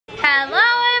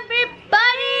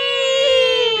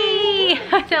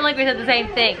sound like we said the same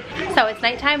thing. So it's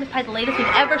nighttime. It's probably the latest we've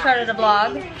ever started a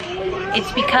vlog.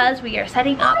 It's because we are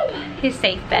setting up his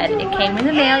safe bed. It came in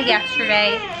the mail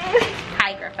yesterday.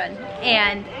 Hi, Griffin.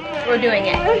 And we're doing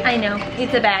it. I know,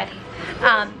 it's a bag.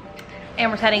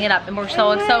 And we're setting it up, and we're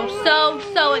so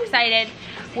excited.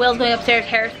 Will's going upstairs.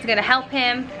 Harrison's gonna help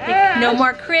him. No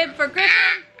more crib for Griffin.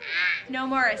 No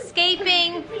more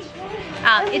escaping.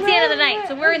 It's the end of the night,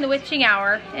 so we're in the witching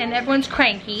hour, and everyone's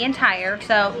cranky and tired,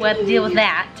 so we'll have to deal with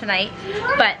that tonight.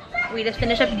 But we just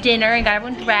finished up dinner and got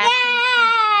everyone dressed.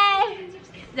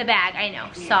 The bag, I know.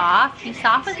 Soft. Be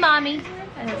soft with mommy.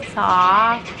 And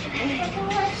soft.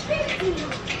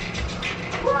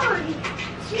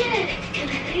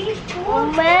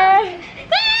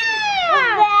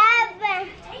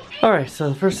 Alright, so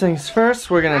the first things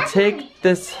first, we're gonna take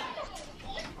this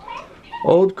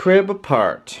old crib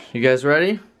apart. You guys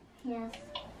ready? Yes.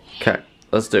 Okay,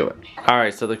 let's do it.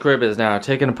 Alright, so the crib is now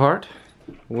taken apart.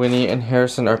 Winnie and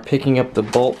Harrison are picking up the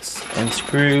bolts and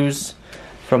screws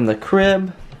from the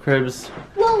crib. The crib's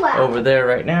over there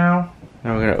right now.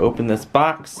 Now we're gonna open this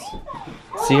box.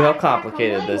 See how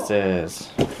complicated this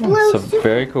is. So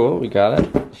very cool, we got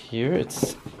it here.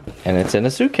 It's in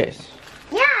a suitcase.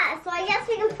 Yeah, so I guess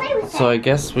we can play with it. So I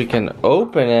guess we can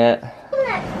open it.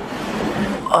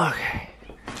 Okay.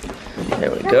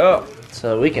 There we go.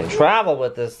 So we can travel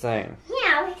with this thing.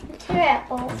 Yeah, we can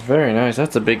travel. Very nice.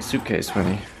 That's a big suitcase,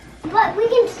 Winnie. But we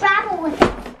can travel with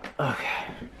it. Okay.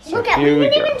 So Look at, we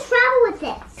can even travel with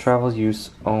this. Travel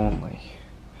use only.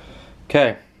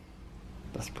 Okay.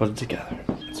 Let's put it together.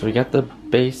 So we got the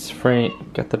base frame,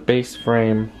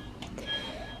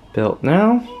 built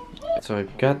now. So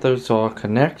we've got those all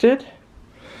connected.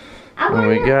 And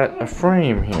we got a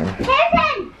frame here.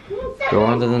 Go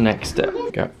on to the next step.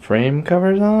 Got frame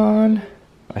covers on.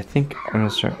 I think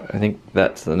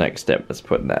that's the next step. Let's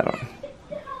put that on.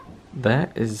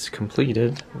 That is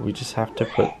completed. We just have to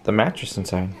put the mattress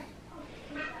inside.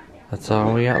 That's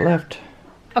all we got left.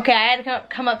 Okay, I had to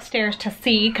come upstairs to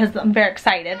see because I'm very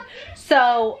excited.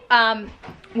 So,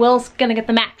 Will's gonna get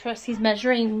the mattress. He's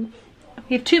measuring.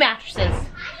 We have two mattresses.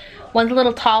 One's a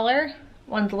little taller,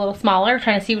 one's a little smaller.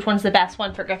 Trying to see which one's the best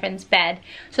one for Griffin's bed.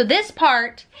 So this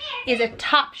part is a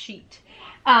top sheet,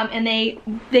 and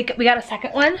we got a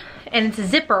second one, and it's a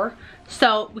zipper,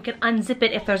 so we can unzip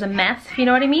it if there's a mess, if you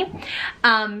know what I mean.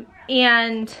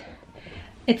 And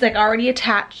it's like already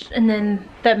attached, and then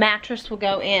the mattress will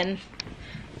go in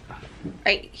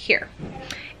right here.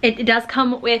 It does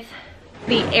come with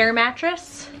the air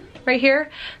mattress right here.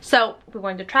 So if we're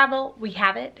going to travel, we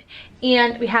have it.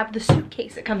 And we have the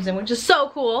suitcase that comes in, which is so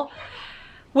cool.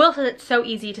 Will says it's so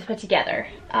easy to put together,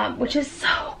 which is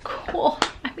so cool.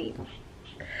 I mean,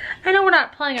 I know we're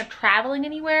not planning on traveling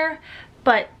anywhere,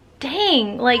 but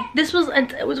dang, like this was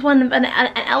an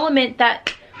element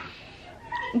that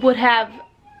would have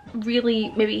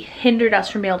really maybe hindered us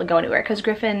from being able to go anywhere, because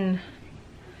Griffin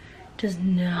does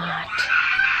not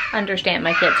understand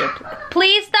my kids are,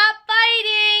 please stop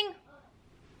fighting.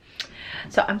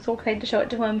 So I'm so excited to show it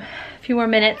to him. A few more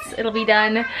minutes, it'll be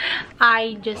done.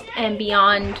 I just am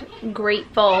beyond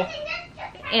grateful,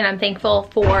 and I'm thankful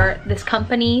for this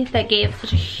company that gave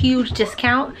such a huge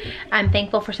discount. I'm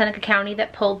thankful for Seneca County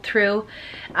that pulled through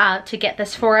to get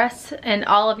this for us, and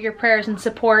all of your prayers and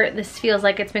support. This feels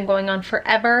like it's been going on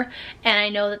forever, and I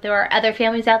know that there are other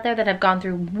families out there that have gone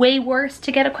through way worse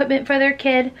to get equipment for their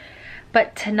kid,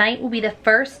 but tonight will be the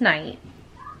first night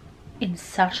in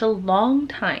such a long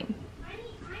time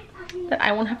that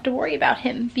I won't have to worry about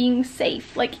him being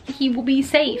safe. Like, he will be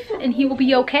safe and he will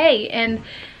be okay, and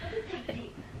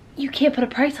you can't put a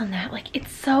price on that. Like,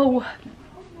 it's so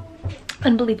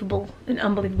unbelievable and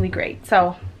unbelievably great.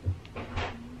 So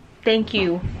thank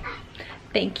you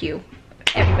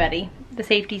everybody, the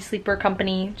Safety Sleeper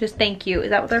Company. Just thank you. Is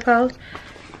that what they're called?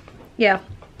 Yeah,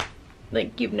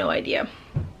 like, you have no idea.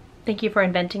 Thank you for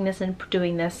inventing this and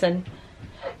doing this. And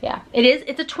yeah,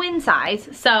 it's a twin size,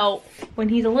 so when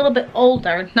he's a little bit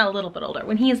older, not a little bit older,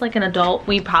 when he's like an adult,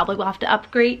 we probably will have to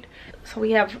upgrade. So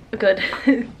we have a good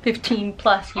 15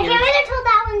 plus years. I can't wait until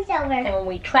that one's over. And when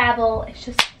we travel, it's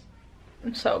just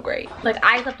so great. Like,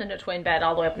 I slept in a twin bed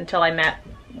all the way up until I met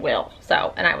Will,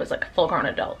 so, and I was like a full grown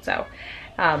adult, so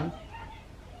I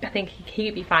think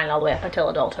he'd be fine all the way up until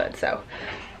adulthood. So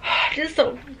just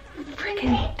so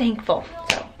freaking thankful.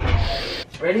 So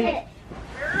ready?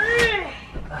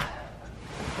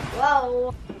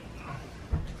 Whoa.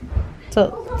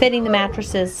 So fitting the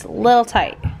mattress is a little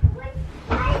tight.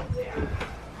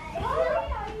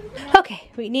 Okay,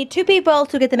 we need two people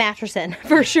to get the mattress in,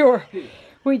 for sure.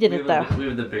 We did it though. We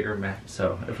have the bigger mattress,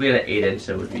 so if we had an 8-inch,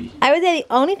 that would be. I would say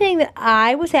the only thing that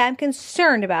I would say I'm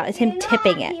concerned about is him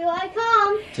tipping it. Here I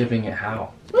come. Tipping it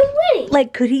how? Where's Winnie?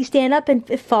 Like, could he stand up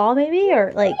and fall maybe?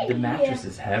 Or like. The mattress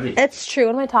is heavy. That's true.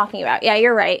 What am I talking about? Yeah,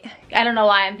 you're right. I don't know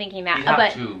why I'm thinking that. You have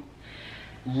but to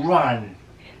run.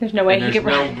 there's no way And he could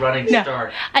run. There's no running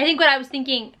start. I think what I was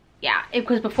thinking, yeah, it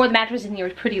was before the mattress in here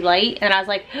was pretty light, and I was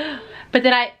like, but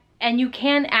then and you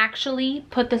can actually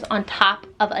put this on top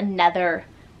of another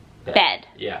bed.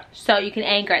 Yeah. So you can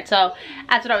anchor it. So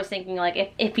that's what I was thinking,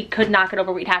 like if we could knock it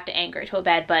over, we'd have to anchor it to a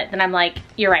bed, but then I'm like,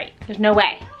 you're right, there's no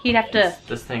way. He'd have to.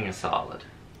 This thing is solid.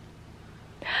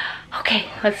 Okay,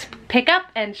 let's pick up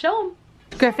and show him.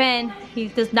 Griffin, he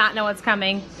does not know what's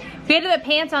coming. We had to put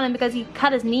pants on him because he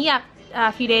cut his knee up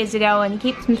a few days ago and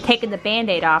he keeps taking the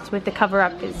band-aid off, so we have to cover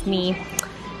up his knee.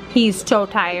 He's so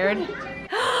tired.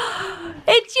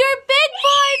 It's your big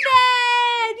boy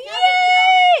bed!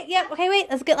 Yay! Yep, okay, wait,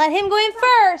 let him go in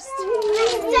first.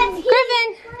 Griffin!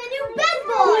 The new bed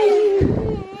boy.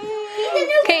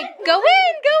 Okay, go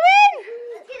in, go in!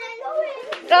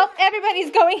 Oh,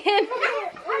 everybody's going in.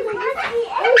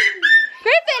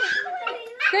 Griffin!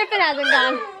 Griffin hasn't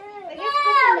gone.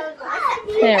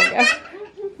 There we go.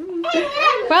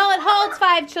 Well, it holds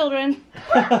 5 children.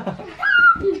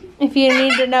 If you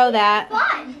need to know that.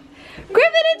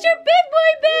 Griffin, it's your big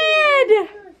boy bed!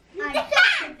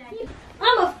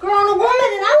 I'm a grown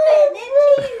woman and I'm in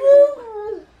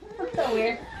That's so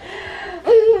weird.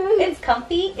 It's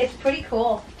comfy. It's pretty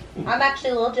cool. I'm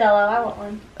actually a little jello. I want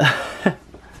one.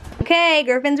 Okay,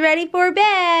 Griffin's ready for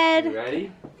bed. You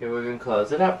ready? Okay, we're gonna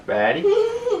close it up. Ready?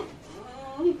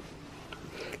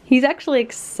 He's actually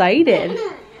excited.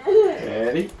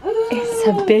 Ready? It's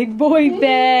a big boy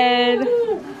bed.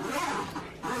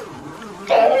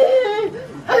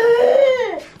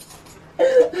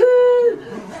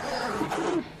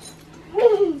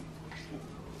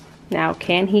 Now,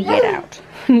 can he get out?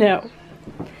 No.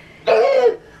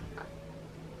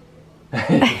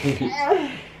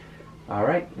 All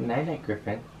right, night night,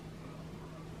 Griffin.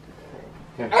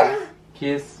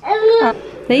 Kiss.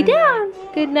 Lay down.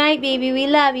 Good night, baby. We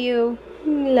love you.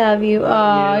 We love you.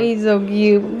 Oh, he's so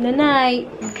cute. Good night.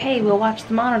 Okay, we'll watch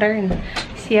the monitor and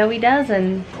see how he does.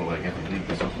 And Oh, I got to leave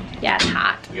this open. yeah, it's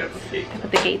hot. We got the gate.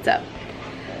 Put the gates up.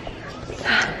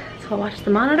 So we'll watch the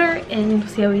monitor and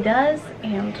see how he does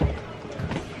and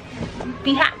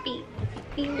be happy.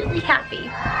 Be really happy.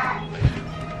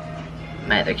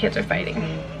 My other kids are fighting.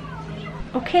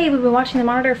 Okay, we've been watching the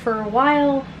monitor for a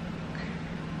while.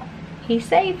 He's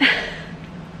safe.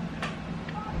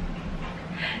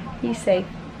 He's safe.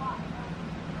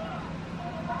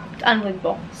 It's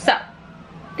unbelievable. So,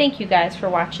 thank you guys for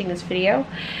watching this video.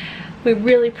 We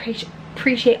really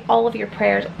appreciate all of your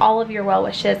prayers, all of your well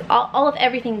wishes, all of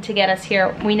everything to get us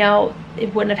here. We know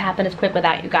it wouldn't have happened as quick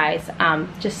without you guys.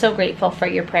 Just so grateful for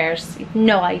your prayers. You have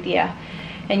no idea.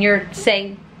 And you're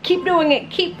saying, keep doing it,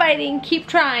 keep fighting, keep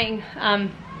trying.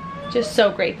 Just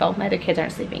so grateful. My other kids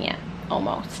aren't sleeping yet,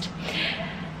 almost.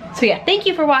 So yeah, thank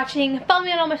you for watching. Follow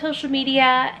me on all my social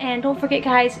media. And don't forget,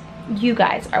 guys, you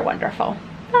guys are wonderful.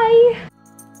 Bye.